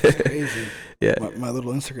 It's crazy. Yeah. My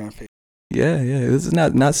little Instagram page. Yeah. This is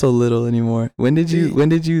not so little anymore. When did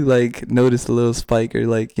you like notice a little spike, or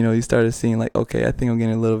like, you started seeing like, okay, I think I'm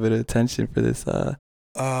getting a little bit of attention for this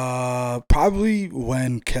probably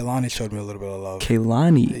when Kehlani showed me a little bit of love.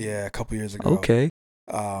 Kehlani? Yeah, a couple years ago. Okay.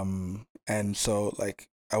 And so, like,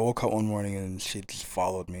 I woke up one morning and she just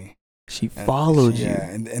followed me. She followed you. Yeah,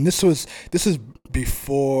 and this is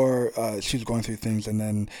before she was going through things, and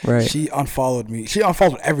then she unfollowed me. She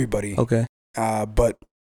unfollowed everybody. Okay. But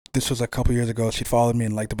this was a couple years ago. She followed me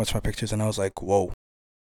and liked a bunch of my pictures, and I was like, whoa.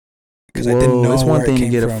 Because I didn't know it's one where thing it to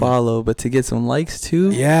came get from. A follow, but to get some likes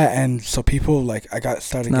too. Yeah, and so people, like, I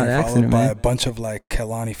started getting followed by a bunch of like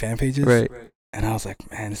Kehlani fan pages. Right. And I was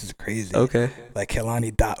like, man, this is crazy. Okay. Like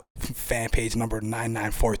Kehlani.fan page number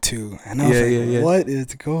 9942. And I was like, what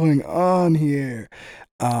is going on here?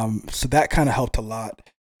 So that kind of helped a lot.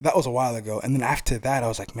 That was a while ago. And then after that, I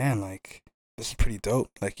was like, man, like, this is pretty dope.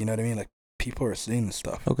 Like, you know what I mean? Like, people are seeing this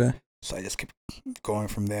stuff. Okay. So I just kept going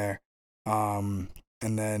from there. And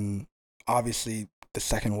then obviously the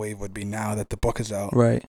second wave would be now that the book is out.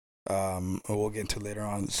 Right. We'll get into later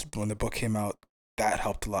on. When the book came out, that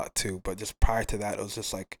helped a lot too. But just prior to that, it was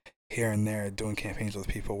just like here and there, doing campaigns with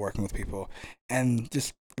people, working with people, and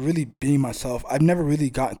just really being myself. I've never really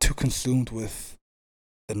gotten too consumed with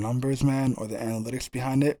the numbers, man, or the analytics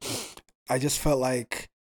behind it. I just felt like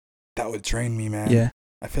that would drain me, man. Yeah.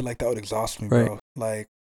 I feel like that would exhaust me, Right. bro. Like,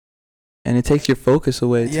 And it takes your focus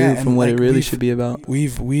away too Yeah, from and, what like, it really we've- should be about.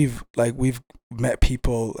 we've met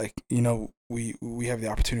people, like, you know, we have the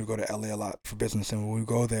opportunity to go to LA a lot for business, and when we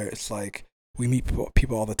go there, it's like we meet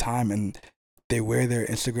people all the time, and they wear their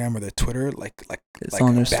Instagram or their Twitter like It's like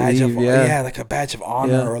on a their badge sleeve, of yeah. like a badge of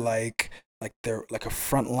honor, Yeah. or like they're like a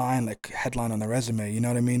front line, like headline on the resume, you know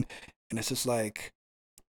what I mean? And it's just like,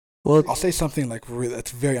 Well, I'll say something like really,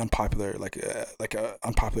 that's very unpopular, like a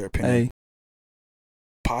unpopular opinion. hey,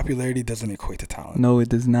 Popularity doesn't equate to talent. no, it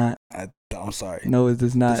does not. I'm sorry. No, it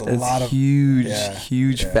does not. There's a That's lot of- huge, yeah,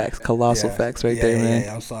 huge yeah, facts, colossal yeah, facts right Yeah, there, yeah, man.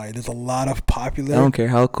 yeah, I'm sorry. There's a lot of popular. I don't care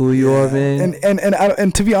how cool you are, Yeah. man.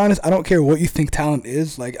 And to be honest, I don't care what you think talent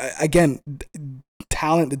is. Like, again,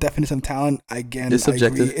 talent, the definition of talent, again, It's I agree,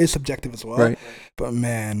 subjective. is subjective as well. Right. But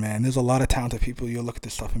man, there's a lot of talented people. You'll look at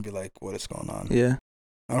this stuff and be like, what is going on? Yeah.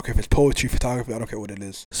 I don't care if it's poetry, photography. I don't care what it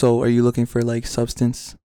is. So, are you looking for like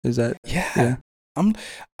substance? Is that Yeah.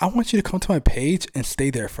 I want you to come to my page and stay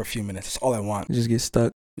there for a few minutes. That's all I want. you just get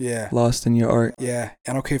stuck, Yeah. lost in your art? Yeah.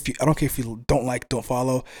 I don't care if you don't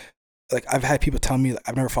follow. Like, I've had people tell me, like,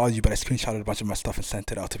 I've never followed you, but I screenshotted a bunch of my stuff and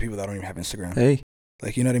sent it out to people that don't even have Instagram. Hey,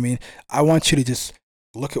 Like, you know what I mean? I want you to just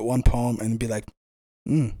look at one poem and be like,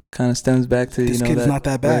 kind of stems back to this you know kid's that. not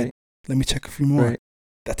that bad. Right. Let me check a few more. Right.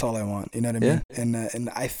 That's all I want. You know what I Yeah. mean? And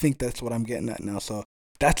I think that's what I'm getting at now. So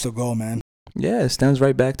that's the goal, man. Yeah, it stems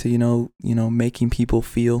right back to you know making people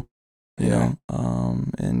feel, you Yeah. know,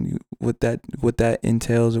 and what that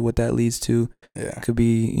entails or what that leads to Yeah. could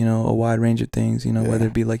be you know a wide range of things. You know, whether Yeah.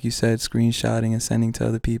 it be like you said, screenshotting and sending to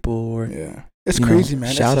other people, or Yeah. It's you know, crazy, man.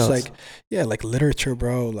 It's shout just outs. like, yeah, like literature,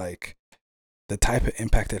 bro. Like, the type of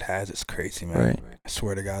impact it has is crazy, man. Right. I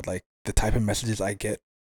swear to God, like, the type of messages I get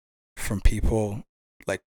from people,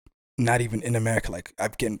 like, not even in America. Like,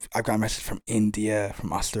 I've got messages from India,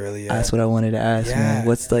 from Australia. That's what I wanted to ask, man. Yeah,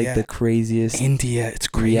 What's like yeah. the craziest India, it's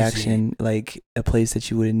crazy. reaction, like a place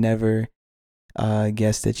that you would have never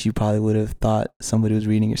guessed that you probably would have thought somebody was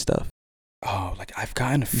reading your stuff? Oh, like, I've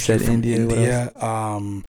gotten a few said from India, what India.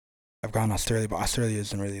 I've gone Australia, but Australia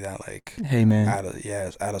isn't really that, like, Hey, man.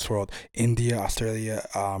 it's out of this world. India, Australia.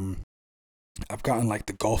 I've gotten, like,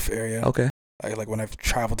 the Gulf area. Okay. Like when I've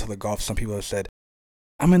traveled to the Gulf, some people have said,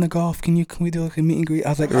 "I'm in the Gulf. Can we do like a meet and greet?" I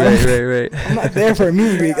was like, Right. I'm not there for a meet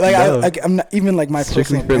and greet. Like, No. I'm not even like my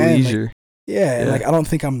Strictly personal for brand. Like, leisure. yeah, and Yeah. like, I don't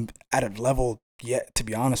think I'm at a level yet, to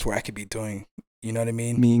be honest, where I could be doing. You know what I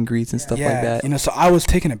mean? Meet and greets and stuff yeah, like that. You know, so I was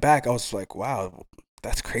taken aback. I was like, wow,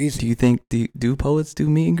 that's crazy. Do you think do poets do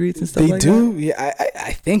meet and greets and stuff They like do? Yeah,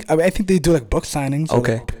 I think they do like book signings. or,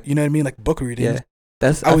 Okay. like, you know what I mean? Like book that? readings. Yeah.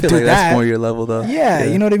 That's I I would feel do like that's that. more your level though. Yeah,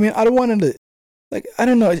 you know what I mean? I don't want to, like, I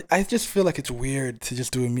don't know. I just feel like it's weird to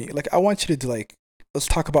just do a meet. Like, I want you to do, like, let's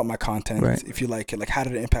talk about my content. Right. If you like it, like, how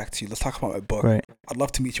did it impact you? Let's talk about my book. Right. I'd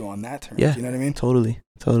love to meet you on that terms. Yeah. You know what I mean? Totally.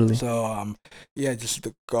 So, yeah, just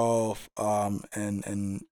the Gulf,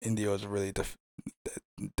 and India was really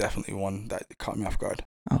definitely one that caught me off guard.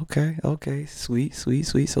 Okay. Sweet.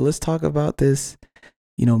 So let's talk about this,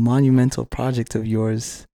 you know, monumental project of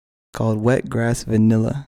yours called Wet Grass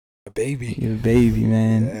Vanilla. A baby. Your baby,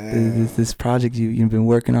 man. Yeah. This project you've been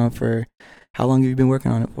working on for, how long have you been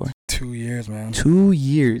working on it for? 2 years, man. 2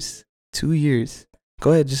 years. 2 years.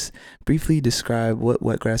 Go ahead, just briefly describe what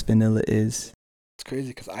Wet Grass Vanilla is. It's crazy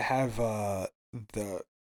because I have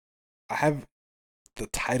the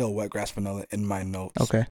title Wet Grass Vanilla in my notes.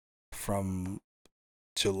 Okay. From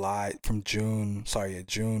June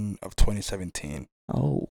of 2017.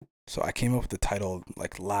 Oh, So I came up with the title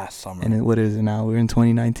like last summer. and what is it now? We're in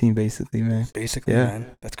 2019, basically, man. Basically, Yeah.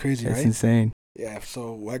 man. That's crazy, That's right? insane. Yeah,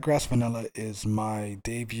 so Wet Grass Vanilla is my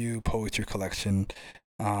debut poetry collection.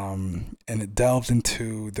 And it delves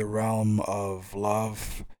into the realm of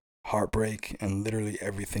love, heartbreak, and literally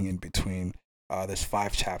everything in between. There's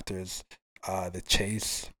 5 chapters. The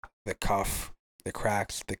chase, the cuff, the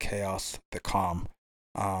cracks, the chaos, the calm.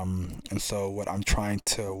 And so what I'm trying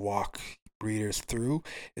to walk readers through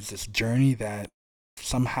is this journey that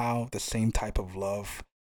somehow the same type of love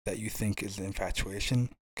that you think is infatuation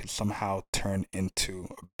can somehow turn into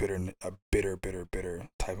a bitter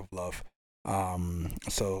type of love.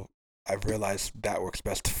 So I've realized that works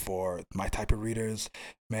best for my type of readers.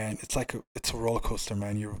 Man, it's a roller coaster,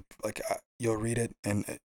 man. You're like, you'll read it and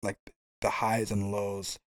like the highs and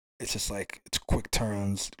lows. It's just like, it's quick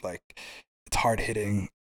turns, like it's hard hitting.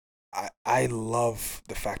 I love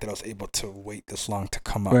the fact that I was able to wait this long to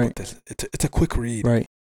come up Right. with this. It's a quick read. Right.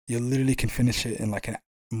 you literally can finish it in like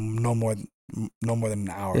no more than an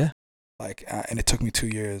hour. Yeah. Like, and it took me 2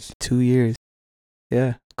 years. 2 years.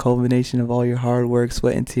 Yeah. Culmination of all your hard work,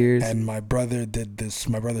 sweat, and tears. And my brother did this.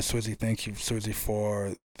 My brother Swizzy, thank you, Swizzy,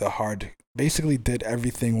 for the hard. Basically, did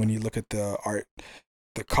everything. When you look at the art,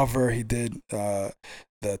 the cover, he did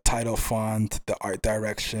the title font, the art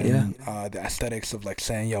direction, the aesthetics of like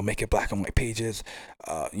saying, yo, make it black and white pages.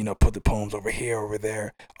 Put the poems over here, over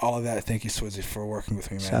there. All of that. Thank you, Swizzy, for working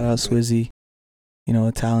with me, man. Shout out Swizzy.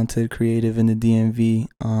 A talented creative in the DMV.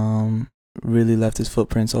 Really left his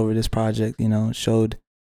footprints over this project. Showed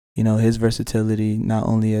his versatility, not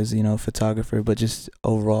only as photographer, but just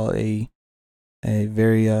overall a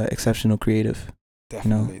very exceptional creative.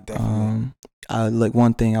 Definitely. Like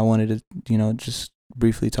one thing I wanted to just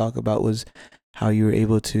briefly talk about was how you were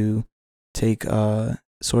able to take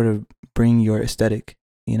sort of bring your aesthetic,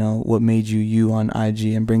 what made you on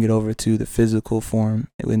IG, and bring it over to the physical form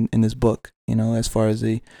in this book, as far as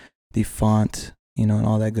the font, and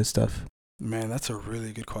all that good stuff. Man, that's a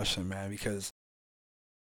really good question, man, because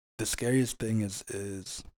the scariest thing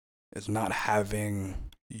is not having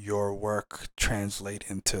your work translate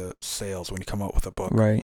into sales when you come out with a book.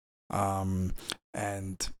 Right. And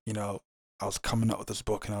I was coming up with this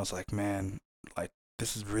book and I was like, man, like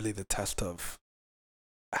this is really the test of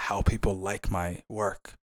how people like my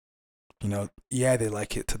work. Yeah, they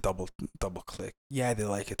like it to double click. Yeah, they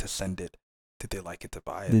like it to send it. Did they like it to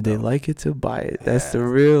buy it? Did they like it to buy it? That's the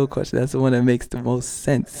real question. That's the one that makes the most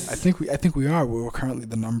sense. I think we are. We're currently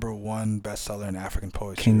the #1 bestseller in African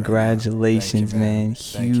poetry. Congratulations, right, man.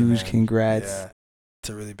 Huge congrats. Yeah.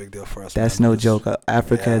 It's a really big deal for us. That's no joke.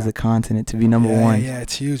 Africa as a continent to be #1. Yeah,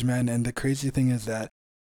 it's huge, man. And the crazy thing is that,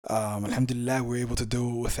 alhamdulillah, we're able to do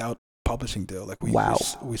it without publishing deal. Like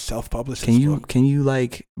we self-published. Can you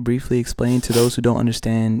like briefly explain to those who don't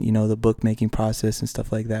understand, the bookmaking process and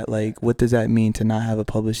stuff like that? Like, what does that mean to not have a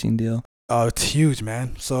publishing deal? It's huge,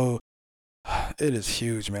 man. So it is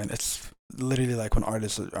huge, man. It's literally like when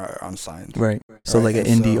artists are unsigned. Right. So like an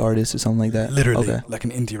indie artist or something like that. Literally, like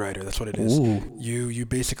an indie writer. That's what it is. Ooh. You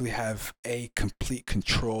basically have A, complete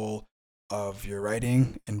control of your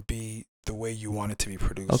writing, and B, the way you want it to be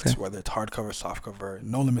produced, whether it's hardcover, softcover,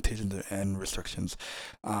 no limitations and restrictions.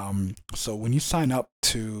 So when you sign up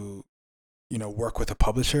to, work with a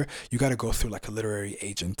publisher, you got to go through like a literary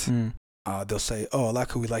agent. They'll say, oh,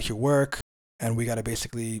 Alaka, we like your work, and we got to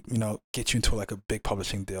basically, get you into like a big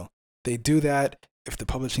publishing deal. They do that. If the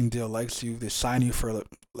publishing deal likes you, they sign you for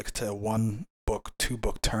like to a 1 book, 2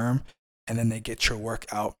 book term, and then they get your work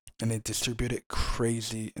out and they distribute it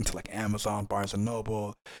crazy into like Amazon, Barnes &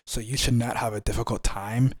 Noble. So you should not have a difficult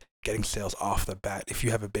time getting sales off the bat if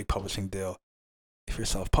you have a big publishing deal. If you're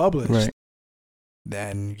self-published,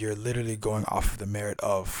 then you're literally going off of the merit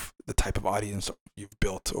of the type of audience you've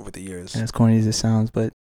built over the years. And as corny as it sounds,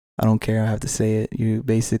 but I don't care. I have to say it. You're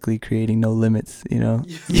basically creating no limits, You're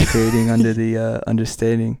creating under the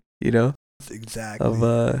understanding, Exactly.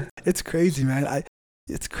 Of it's crazy, man.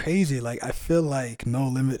 It's crazy. Like, I feel like No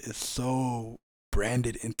Limit is so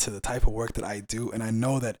branded into the type of work that I do. And I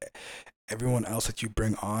know that everyone else that you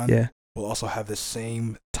bring on will also have the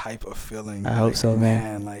same type of feeling. I hope so,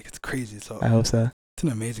 man. Like, it's crazy. So I hope so. It's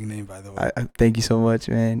an amazing name, by the way. I thank you so much,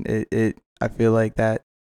 man. I feel like that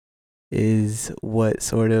is what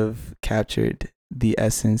sort of captured the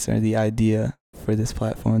essence or the idea for this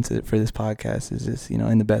platform, for this podcast, is just,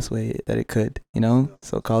 in the best way that it could,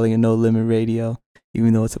 So calling it No Limit Radio,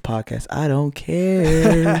 even though it's a podcast, I don't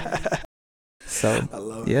care. So, I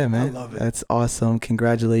love yeah, it. man, I love it. That's awesome.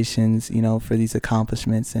 Congratulations, for these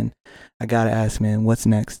accomplishments. And I got to ask, man, what's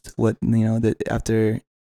next? What, after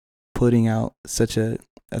putting out such a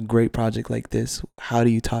great project like this, how do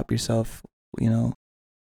you top yourself,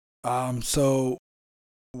 So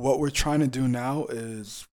what we're trying to do now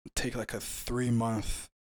is take like a 3-month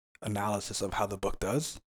analysis of how the book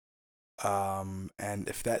does. And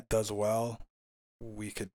if that does well,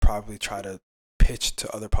 we could probably try to pitch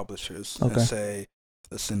to other publishers and say,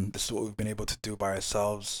 listen, this is what we've been able to do by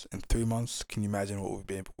ourselves in 3 months. Can you imagine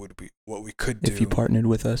what we could do if you partnered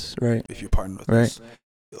with us, right? If you partnered with us.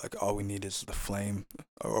 Like, all we need is the flame,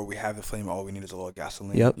 or we have the flame. All we need is a little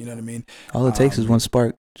gasoline. Yep. You know what I mean? All it takes is one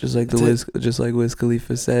spark, just like Wiz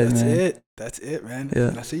Khalifa said. That's man. That's it, man. Yeah.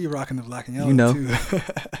 And I see you rocking the black and yellow too.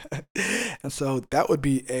 And so that would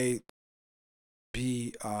be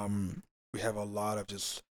we have a lot of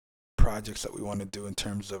just projects that we want to do in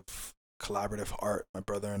terms of collaborative art. My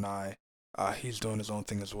brother and I, he's doing his own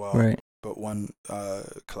thing as well. Right. But one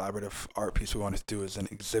collaborative art piece we wanted to do is an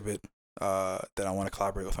exhibit that I want to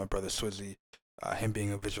collaborate with my brother Swizzy, him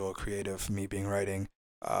being a visual creative, me being writing.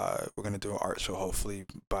 We're gonna do an art show hopefully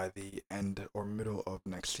by the end or middle of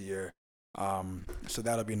next year. So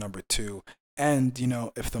that'll be number 2. And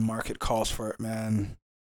if the market calls for it, man,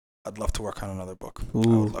 I'd love to work on another book. I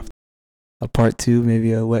Ooh. would love to. A part 2,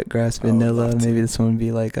 maybe a wet grass I would vanilla. love to. Maybe this one would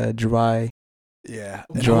be like a dry Yeah.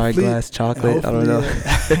 And dry hopefully- glass and chocolate. I don't know.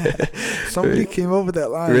 hopefully, somebody came up with that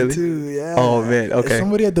line Really? too. Yeah. Oh, man, okay.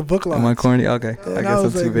 Somebody at the book launch. Am I corny? Okay, And I guess I'm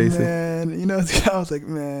was too like, basic. man, I was like,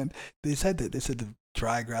 man, they said the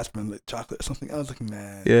dry grass vanilla chocolate or something. I was like,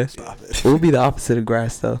 man, Yeah. stop it. What would be the opposite of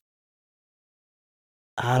grass though?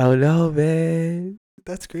 I don't know, man.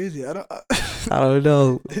 That's crazy. I don't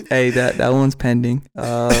know. Hey, that one's pending.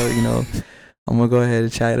 I'm gonna go ahead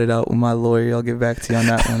and chat it out with my lawyer. I'll get back to you on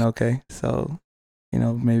that one, okay? So,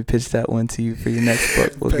 maybe pitch that one to you for your next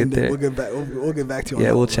book. We'll get there. We'll get back. We'll get back to you. On Yeah,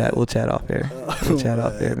 that we'll one, chat. man. We'll chat off air. We'll chat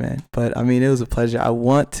off man. air, man. But I mean, it was a pleasure. I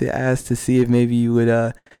want to ask to see if maybe you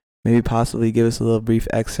would maybe possibly give us a little brief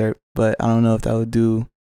excerpt, but I don't know if that would do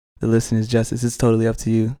the listeners justice. It's totally up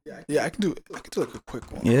to you. Yeah, I can do like a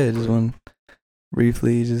quick one. Yeah, just one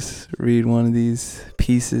briefly, just read one of these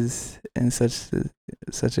pieces in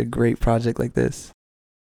such a great project like this.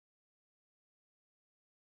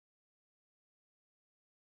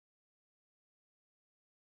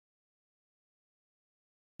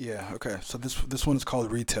 Yeah. Okay. So this one is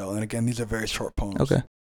called Retail, and again, these are very short poems. Okay.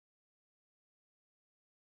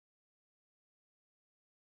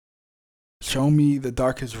 Show me the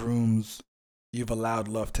darkest rooms you've allowed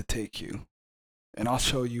love to take you, and I'll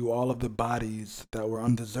show you all of the bodies that were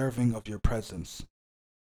undeserving of your presence.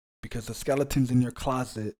 Because the skeletons in your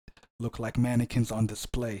closet look like mannequins on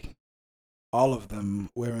display, all of them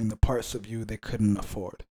wearing the parts of you they couldn't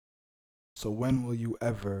afford. So when will you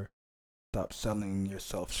ever stop selling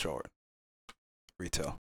yourself short?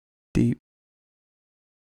 Retail. Deep.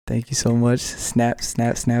 Thank you so much.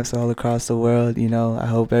 Snaps all across the world. I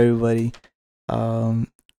hope everybody,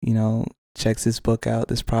 checks this book out,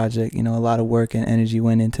 this project. A lot of work and energy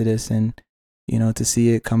went into this, and to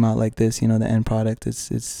see it come out like this, the end product,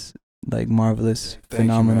 it's like marvelous,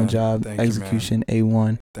 phenomenal job, execution,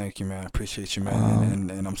 A1. Thank you, man. I appreciate you, man.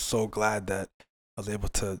 And I'm so glad that I was able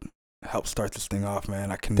to help start this thing off,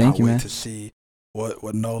 man. I cannot wait to see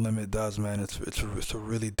what No Limit does, man. It's a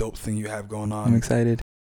really dope thing you have going on. I'm excited.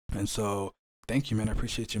 And so, thank you, man. I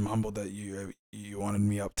appreciate you. I'm humbled that you wanted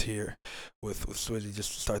me up here with Swizzy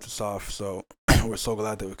just to start this off. So we're so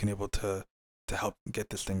glad that we can able to help get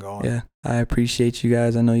this thing going. Yeah, I appreciate you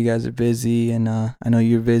guys. I know you guys are busy, and I know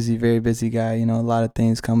you're busy, very busy guy. A lot of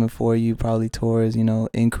things coming for you, probably tours,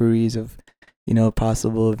 inquiries of,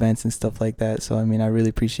 possible events and stuff like that. So, I mean, I really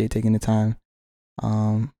appreciate taking the time.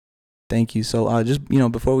 Thank you. So, just,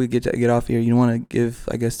 before we get off here, you want to give,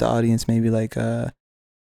 I guess, the audience maybe like a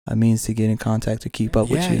means to get in contact or keep up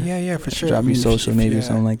with you. Yeah, for sure. Drop your social maybe or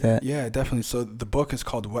something like that. Yeah, definitely. So the book is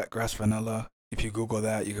called Wet Grass Vanilla. If you Google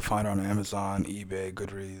that, you can find it on Amazon, eBay,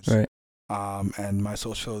 Goodreads. Right. And my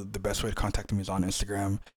social, the best way to contact me is on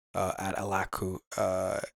Instagram at Alakku,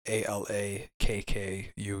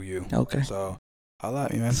 ALAKKUU. Okay. So I'll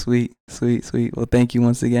let you, man. Sweet. Well, thank you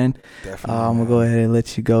once again. Definitely. I'm gonna go ahead and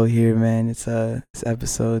let you go here, man. It's this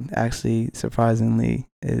episode actually surprisingly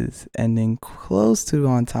is ending close to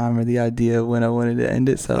on time, or the idea of when I wanted to end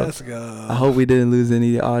it. So let's go. I hope we didn't lose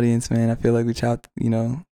any of the audience, man. I feel like we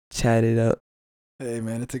chatted up. Hey,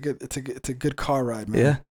 man, it's a good car ride, man.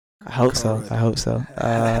 Yeah, I hope so.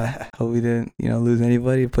 Hope we didn't lose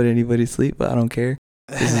anybody, put anybody to sleep, but I don't care.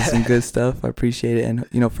 This is some good stuff. I appreciate it. And,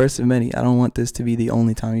 first of many. I don't want this to be the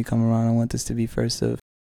only time you come around. I want this to be first of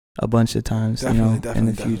a bunch of times, in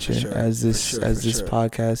the future. Sure, as this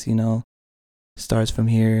podcast, starts from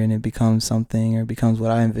here and it becomes something, or becomes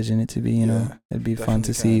what I envision it to be, it'd be fun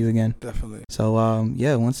to see you again. Definitely. So,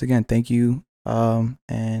 once again, thank you.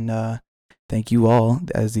 And thank you all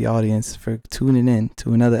as the audience for tuning in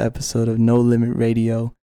to another episode of No Limit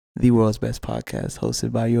Radio, the world's best podcast,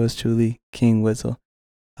 hosted by yours truly, King Whistle.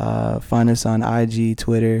 Find us on IG,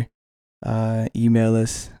 Twitter, email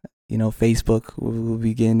us, Facebook. We'll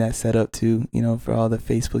be getting that set up too, for all the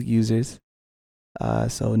Facebook users.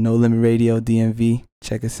 So No Limit Radio, DMV,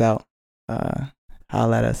 check us out.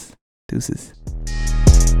 Holla at us. Deuces.